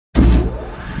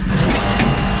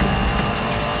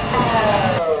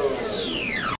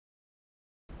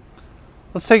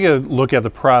Let's take a look at the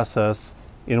process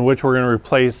in which we're going to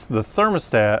replace the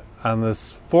thermostat on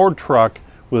this Ford truck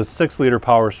with a 6-liter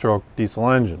Powerstroke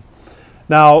diesel engine.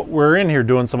 Now, we're in here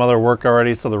doing some other work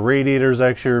already, so the radiator's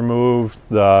actually removed,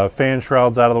 the fan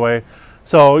shroud's out of the way.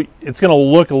 So it's going to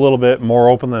look a little bit more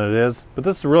open than it is, but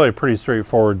this is really a pretty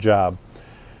straightforward job.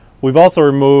 We've also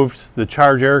removed the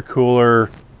charge air cooler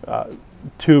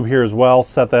tube here as well,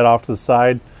 set that off to the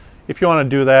side. If you want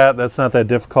to do that, that's not that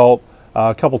difficult.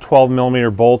 A couple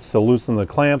 12mm bolts to loosen the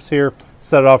clamps here,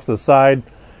 set it off to the side.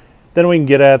 Then we can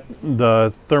get at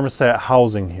the thermostat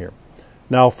housing here.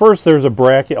 Now first, there's a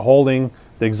bracket holding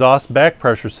the exhaust back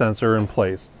pressure sensor in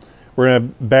place. We're going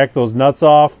to back those nuts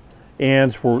off,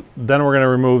 and then we're going to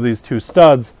remove these two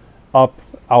studs up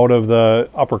out of the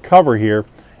upper cover here,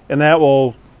 and that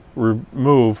will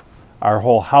remove our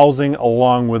whole housing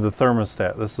along with the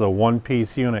thermostat. This is a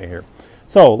one-piece unit here.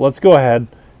 So let's go ahead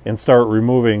and start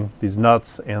removing these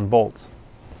nuts and bolts.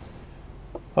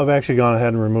 I've actually gone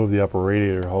ahead and removed the upper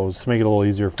radiator hose to make it a little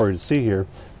easier for you to see here.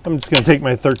 I'm just going to take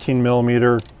my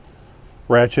 13mm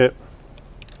ratchet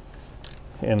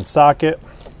and socket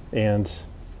and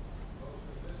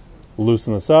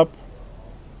loosen this up.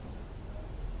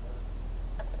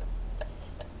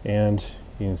 And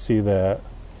you can see that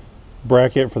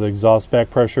bracket for the exhaust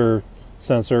back pressure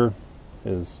sensor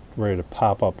is ready to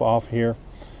pop up off here.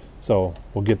 So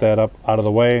we'll get that up out of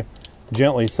the way,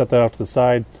 gently set that off to the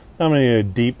side. Now I'm going to need a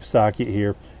deep socket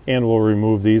here, and we'll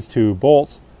remove these two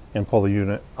bolts and pull the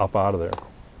unit up out of there.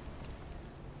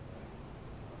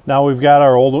 Now we've got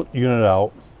our old unit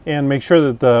out, and make sure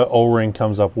that the O-ring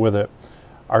comes up with it.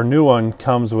 Our new one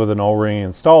comes with an O-ring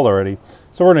installed already,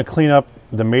 so we're going to clean up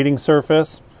the mating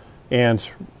surface and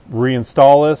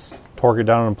reinstall this, torque it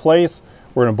down in place.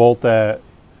 We're going to bolt that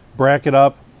bracket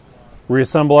up,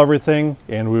 reassemble everything,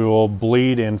 and we will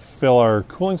bleed and fill our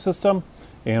cooling system,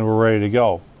 and we're ready to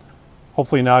go.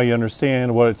 Hopefully now you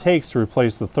understand what it takes to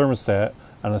replace the thermostat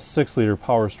on a 6-liter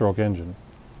Powerstroke engine.